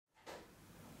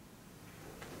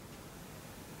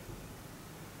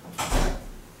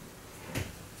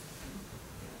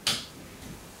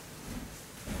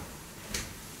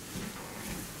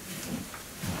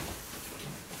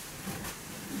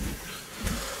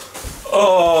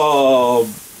Oh,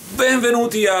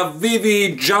 benvenuti a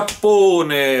Vivi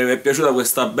Giappone. Mi è piaciuta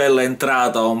questa bella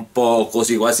entrata un po'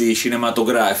 così quasi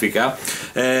cinematografica.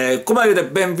 Come avete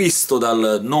ben visto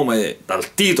dal nome,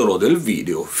 dal titolo del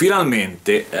video,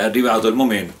 finalmente è arrivato il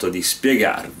momento di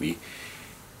spiegarvi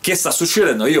che sta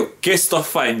succedendo, io che sto a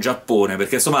fare in Giappone,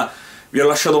 perché insomma vi ho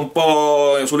lasciato un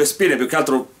po' sulle spine, più che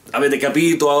altro avete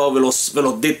capito, ve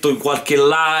l'ho detto in qualche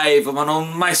live, ma non ho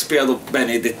mai spiegato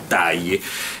bene i dettagli.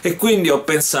 E quindi ho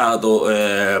pensato,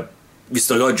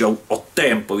 visto che oggi ho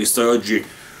tempo, visto che oggi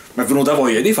mi è venuta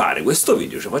voglia di fare questo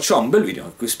video, cioè facciamo un bel video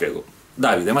in cui spiego: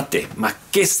 Davide, ma te, ma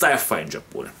che stai a fare in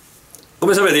Giappone?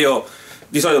 Come sapete io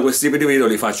di solito questi video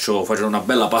li faccio una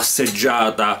bella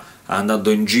passeggiata, andando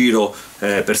in giro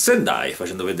per Sendai,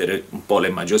 facendo vedere un po' le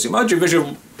immagini, ma oggi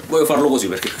invece voglio farlo così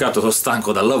perché più che altro sono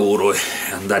stanco dal lavoro e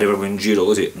andare proprio in giro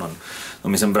così non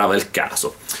mi sembrava il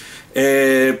caso.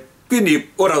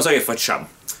 Quindi ora lo sai che facciamo?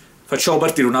 Facciamo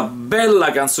partire una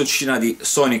bella canzoncina di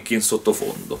Sonic in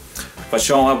sottofondo,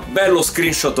 facciamo un bello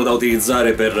screenshot da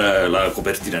utilizzare per la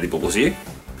copertina, tipo così,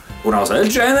 una cosa del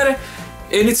genere,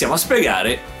 e iniziamo a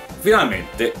spiegare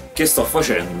finalmente che sto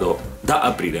facendo da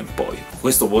aprile in poi.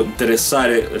 Questo può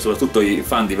interessare soprattutto i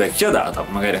fan di vecchia data,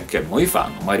 magari anche a nuovi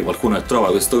fan, magari qualcuno che trova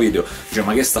questo video dice: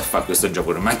 ma che sta a fare questo in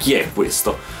Giappone? Ma chi è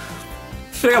questo?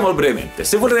 Spieghiamolo brevemente.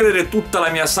 Se volete vedere tutta la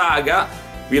mia saga,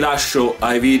 vi lascio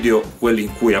ai video quelli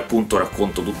in cui appunto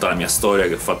racconto tutta la mia storia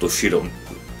che ho fatto uscire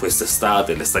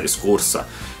quest'estate, l'estate scorsa,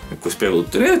 in cui spiego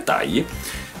tutti i dettagli.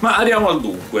 Ma arriviamo al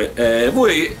dunque.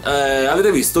 Voi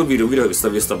avete visto il video che vi ho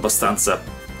visto abbastanza,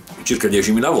 circa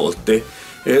 10.000 volte,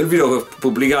 il video che ho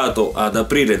pubblicato ad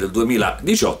aprile del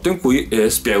 2018 in cui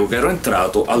spiego che ero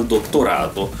entrato al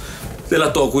dottorato della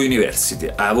Tokyo University.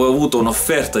 Avevo avuto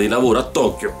un'offerta di lavoro a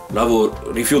Tokyo, l'avevo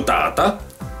rifiutata,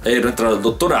 ero entrato al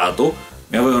dottorato,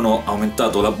 mi avevano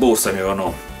aumentato la borsa, mi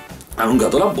avevano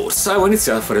allungato la borsa e avevo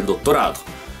iniziato a fare il dottorato.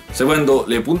 Seguendo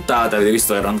le puntate avete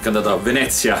visto che ero anche andato a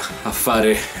Venezia a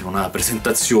fare una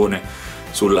presentazione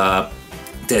sulla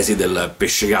tesi del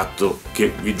pesce gatto,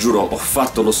 che vi giuro ho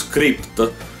fatto lo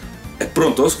script, è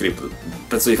pronto lo script,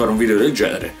 penso di fare un video del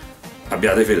genere,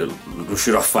 abbiate fede,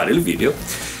 riuscirò a fare il video.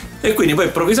 E quindi poi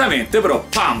improvvisamente però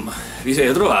pam, vi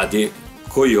siete trovati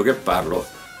con io che parlo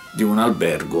di un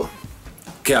albergo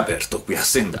che è aperto qui a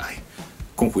Sendai,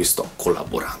 con cui sto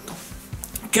collaborando.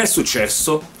 Che è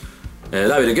successo?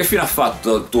 Davide, che fine ha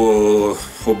fatto il tuo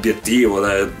obiettivo?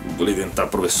 Volevi diventare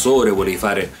professore, volevi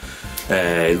fare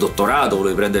il dottorato,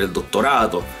 volevi prendere il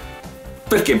dottorato,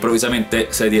 perché improvvisamente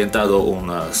sei diventato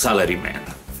un salaryman?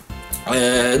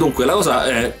 Dunque la cosa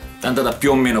è andata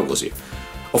più o meno così.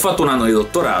 Ho fatto un anno di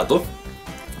dottorato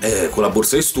con la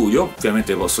borsa di studio,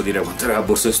 ovviamente posso dire quanto era la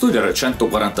borsa di studio, era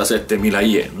 147.000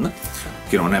 yen,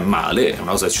 che non è male, è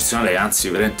una cosa eccezionale, anzi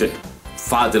veramente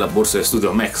fate la borsa di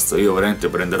studio Max, io veramente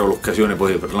prenderò l'occasione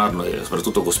poi di parlarne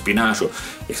soprattutto con Spinacio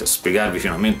e spiegarvi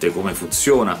finalmente come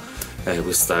funziona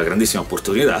questa grandissima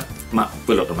opportunità, ma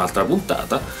quella è un'altra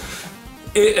puntata.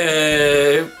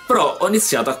 Però ho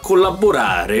iniziato a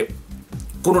collaborare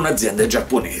con un'azienda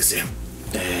giapponese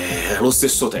allo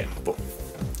stesso tempo.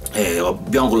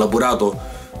 Abbiamo collaborato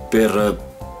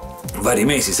per vari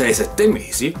mesi, 6-7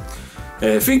 mesi,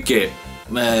 finché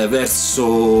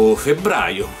verso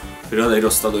febbraio, periodo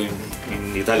ero stato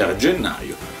in Italia a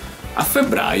gennaio, a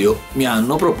febbraio mi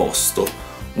hanno proposto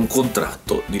un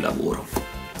contratto di lavoro.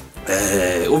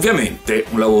 Ovviamente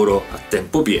un lavoro a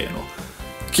tempo pieno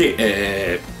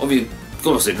che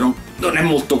non è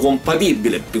molto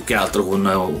compatibile più che altro con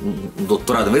un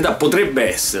dottorato. In verità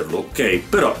potrebbe esserlo, ok?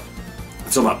 Però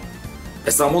insomma è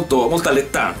stato molto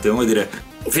allettante, come dire,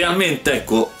 finalmente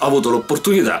ecco ho avuto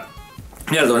l'opportunità,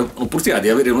 mi ha dato l'opportunità di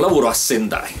avere un lavoro a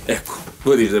Sendai. Ecco,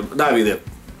 voi dite: Davide,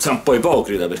 sei un po'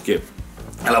 ipocrita perché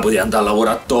potevi andare a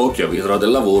lavorare a Tokyo, avevi trovato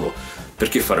il lavoro,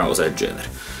 perché fare una cosa del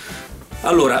genere?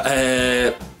 Allora,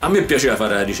 a me piaceva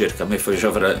fare la ricerca, a me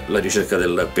piaceva fare la ricerca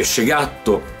del pesce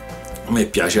gatto, a me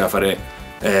piaceva fare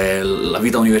la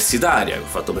vita universitaria che ho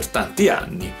fatto per tanti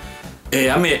anni,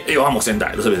 e io amo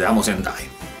Sendai, lo sapete, amo Sendai.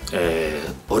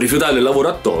 Ho rifiutato il lavoro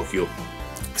a Tokyo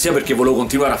sia perché volevo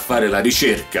continuare a fare la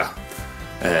ricerca,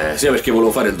 sia perché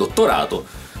volevo fare il dottorato,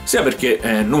 sia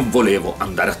perché non volevo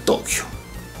andare a Tokyo.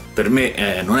 Per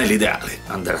me non è l'ideale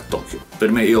andare a Tokyo. Per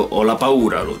me, io ho la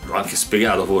paura, l'ho anche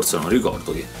spiegato forse, non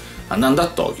ricordo, che andando a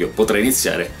Tokyo potrei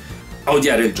iniziare a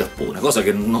odiare il Giappone, cosa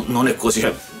che non è così.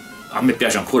 A me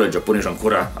piace ancora il Giappone, c'è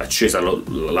ancora accesa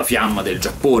la fiamma del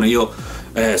Giappone, io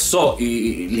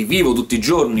li vivo tutti i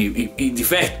giorni, i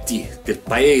difetti del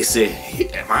paese,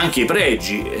 ma anche i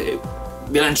pregi,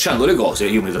 bilanciando le cose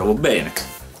io mi trovo bene.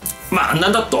 Ma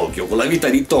andando a Tokyo, con la vita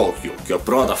di Tokyo che ho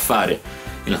provato a fare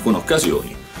in alcune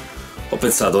occasioni, ho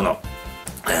pensato no,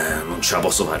 non ce la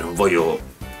posso fare, non voglio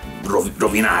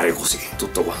rovinare così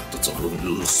tutto quanto, insomma,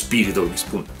 lo spirito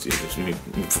che mi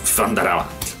fa andare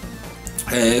avanti.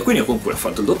 Quindi comunque ho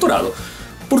fatto il dottorato,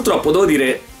 purtroppo devo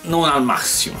dire non al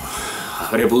massimo,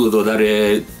 avrei potuto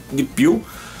dare di più,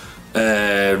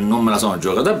 non me la sono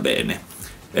giocata bene.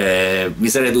 Mi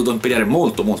sarei dovuto impegnare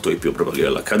molto di più proprio a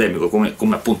livello accademico,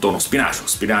 come appunto uno Spinacio.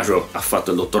 Spinacio ha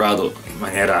fatto il dottorato in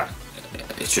maniera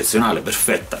eccezionale,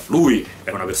 perfetta. Lui è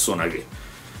una persona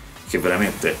che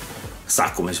veramente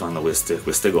sa come si fanno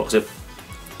queste cose.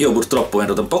 Io purtroppo mi è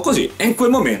andata un po' così, e in quel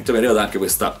momento mi è arrivata anche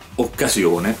questa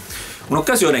occasione,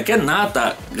 un'occasione che è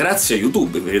nata grazie a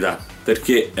YouTube in verità,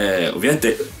 perché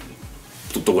ovviamente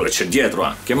tutto quello che c'è dietro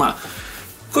anche, ma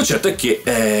il concetto è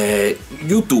che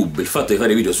YouTube, il fatto di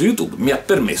fare video su YouTube, mi ha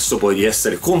permesso poi di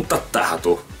essere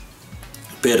contattato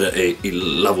per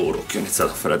il lavoro che ho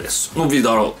iniziato a fare adesso. Non vi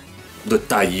darò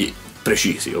dettagli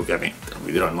precisi, ovviamente, non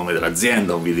vi dirò il nome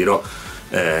dell'azienda, non vi dirò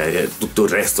tutto il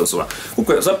resto, insomma.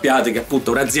 Comunque sappiate che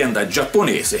appunto un'azienda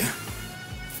giapponese,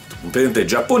 completamente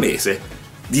giapponese,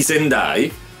 di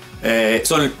Sendai,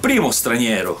 sono il primo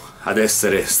straniero ad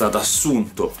essere stato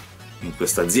assunto in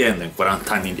questa azienda, in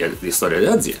 40 anni di storia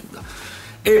dell'azienda,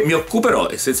 e mi occuperò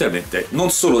essenzialmente non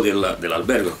solo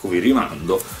dell'albergo a cui vi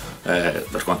rimando,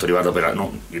 per quanto riguarda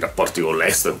i rapporti con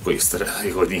l'estero,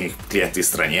 con i clienti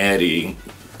stranieri,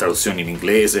 traduzioni in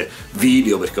inglese,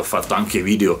 video, perché ho fatto anche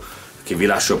video che vi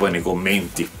lascio poi nei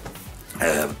commenti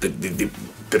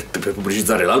per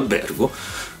pubblicizzare l'albergo,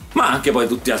 ma anche poi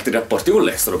tutti altri rapporti con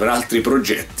l'estero per altri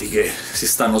progetti che si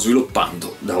stanno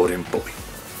sviluppando da ora in poi.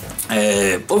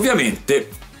 Ovviamente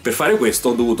per fare questo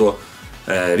ho dovuto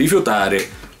rifiutare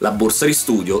la borsa di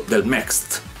studio del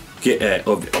MEXT, che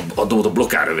ho dovuto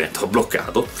bloccare, ovviamente ho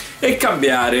bloccato, e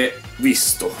cambiare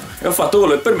visto, e ho fatto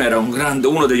quello che per me era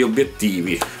uno degli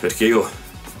obiettivi, perché io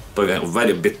poi ho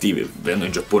vari obiettivi, vivendo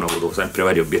in Giappone ho avuto sempre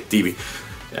vari obiettivi,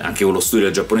 anche con lo studio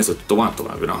del giapponese e tutto quanto,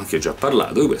 ma abbiamo anche già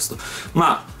parlato di questo,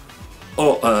 ma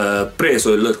ho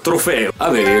preso il trofeo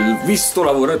avere il visto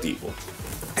lavorativo,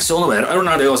 e secondo me era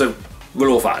una delle cose che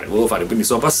volevo fare, quindi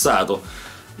sono passato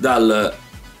dal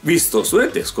visto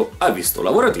studentesco al visto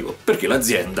lavorativo, perché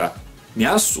l'azienda mi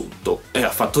ha assunto e ha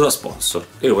fatto da sponsor,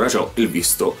 e ora ho il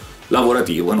visto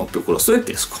lavorativo e non più quello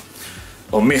studentesco.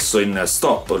 Ho messo in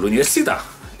stop l'università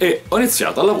e ho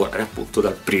iniziato a lavorare appunto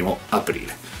dal 1°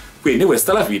 aprile, quindi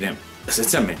questa è la fine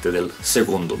essenzialmente del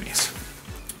secondo mese.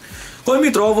 Come mi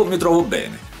trovo? Mi trovo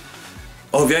bene.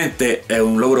 Ovviamente è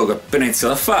un lavoro che ho appena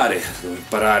iniziato a fare, devo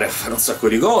imparare a fare un sacco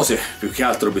di cose, più che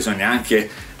altro bisogna anche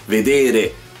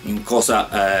vedere in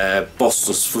cosa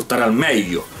posso sfruttare al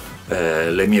meglio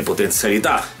le mie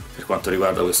potenzialità per quanto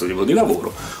riguarda questo tipo di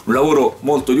lavoro. Un lavoro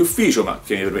molto di ufficio, ma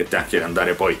che mi permette anche di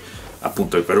andare poi,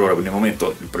 appunto, per ora, per il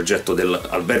momento, il progetto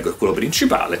dell'albergo è quello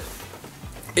principale,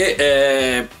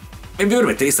 e mi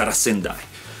permette di stare a Sendai.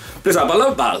 Presa la palla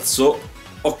al balzo,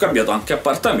 ho cambiato anche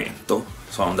appartamento.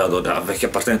 Sono andato da vecchio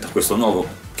appartamento a questo nuovo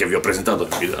che vi ho presentato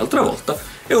nel video l'altra volta,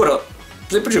 e ora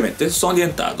semplicemente sono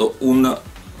diventato un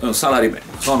salaryman,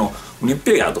 sono un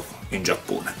impiegato in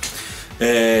Giappone.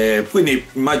 Quindi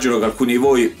immagino che alcuni di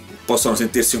voi possano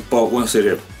sentirsi un po' come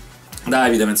se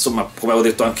Davide, ma insomma, come avevo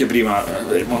detto anche prima,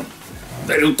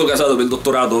 eri tutto casato per il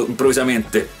dottorato,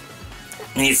 improvvisamente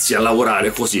inizi a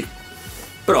lavorare così.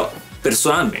 Però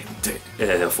personalmente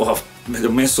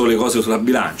ho messo le cose sulla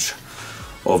bilancia,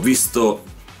 ho visto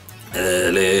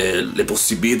le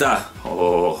possibilità,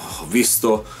 ho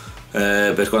visto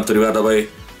per quanto riguarda poi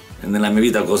nella mia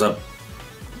vita cosa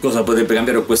potrebbe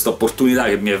cambiare con questa opportunità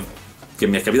che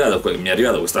mi è capitata, che mi è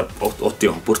arrivata questa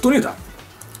ottima opportunità.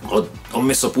 Ho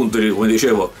messo appunto, come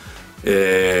dicevo,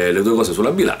 le due cose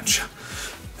sulla bilancia,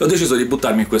 e ho deciso di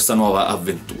buttarmi in questa nuova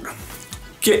avventura,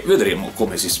 che vedremo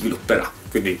come si svilupperà.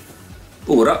 Quindi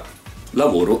ora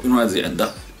lavoro in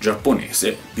un'azienda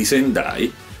giapponese di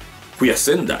Sendai, qui a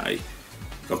Sendai.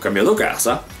 Ho cambiato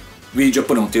casa, Vivi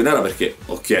Giappone continuerà perché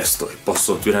ho chiesto e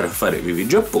posso continuare a fare Vivi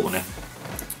Giappone.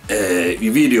 I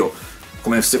video,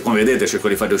 come vedete, cerco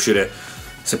di farli uscire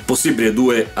se possibile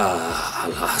 2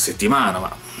 alla settimana,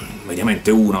 ma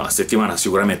mediamente 1 alla settimana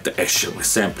sicuramente esce, come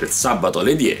sempre il sabato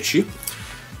alle 10,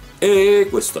 e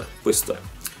questo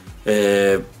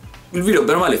è. Il video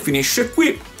bene o male finisce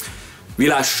qui. Vi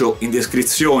lascio in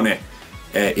descrizione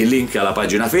il link alla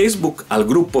pagina Facebook, al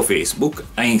gruppo Facebook,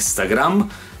 a Instagram,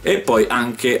 e poi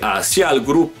anche sia al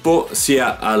gruppo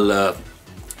sia alla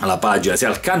pagina, sia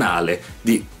al canale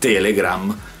di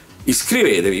Telegram.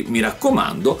 Iscrivetevi, mi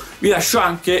raccomando. Vi lascio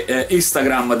anche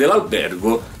Instagram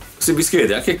dell'albergo, se vi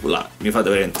iscrivete anche là mi fate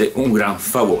veramente un gran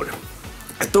favore.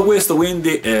 Detto questo,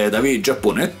 quindi da Vivi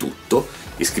Giappone è tutto.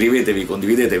 Iscrivetevi,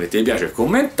 condividete, mettete mi piace e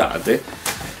commentate.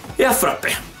 E a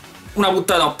frappè! Una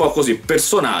puntata un po' così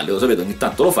personale, lo sapete, ogni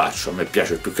tanto lo faccio, a me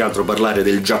piace più che altro parlare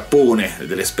del Giappone,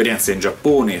 delle esperienze in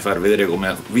Giappone, far vedere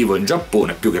come vivo in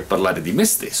Giappone, più che parlare di me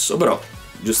stesso, però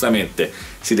giustamente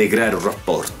si deve creare un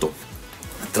rapporto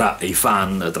tra i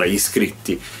fan, tra gli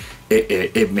iscritti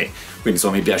e me, quindi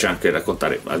insomma mi piace anche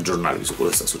raccontare, aggiornarvi su quello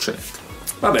che sta succedendo.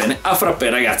 Va bene, a frappè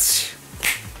ragazzi!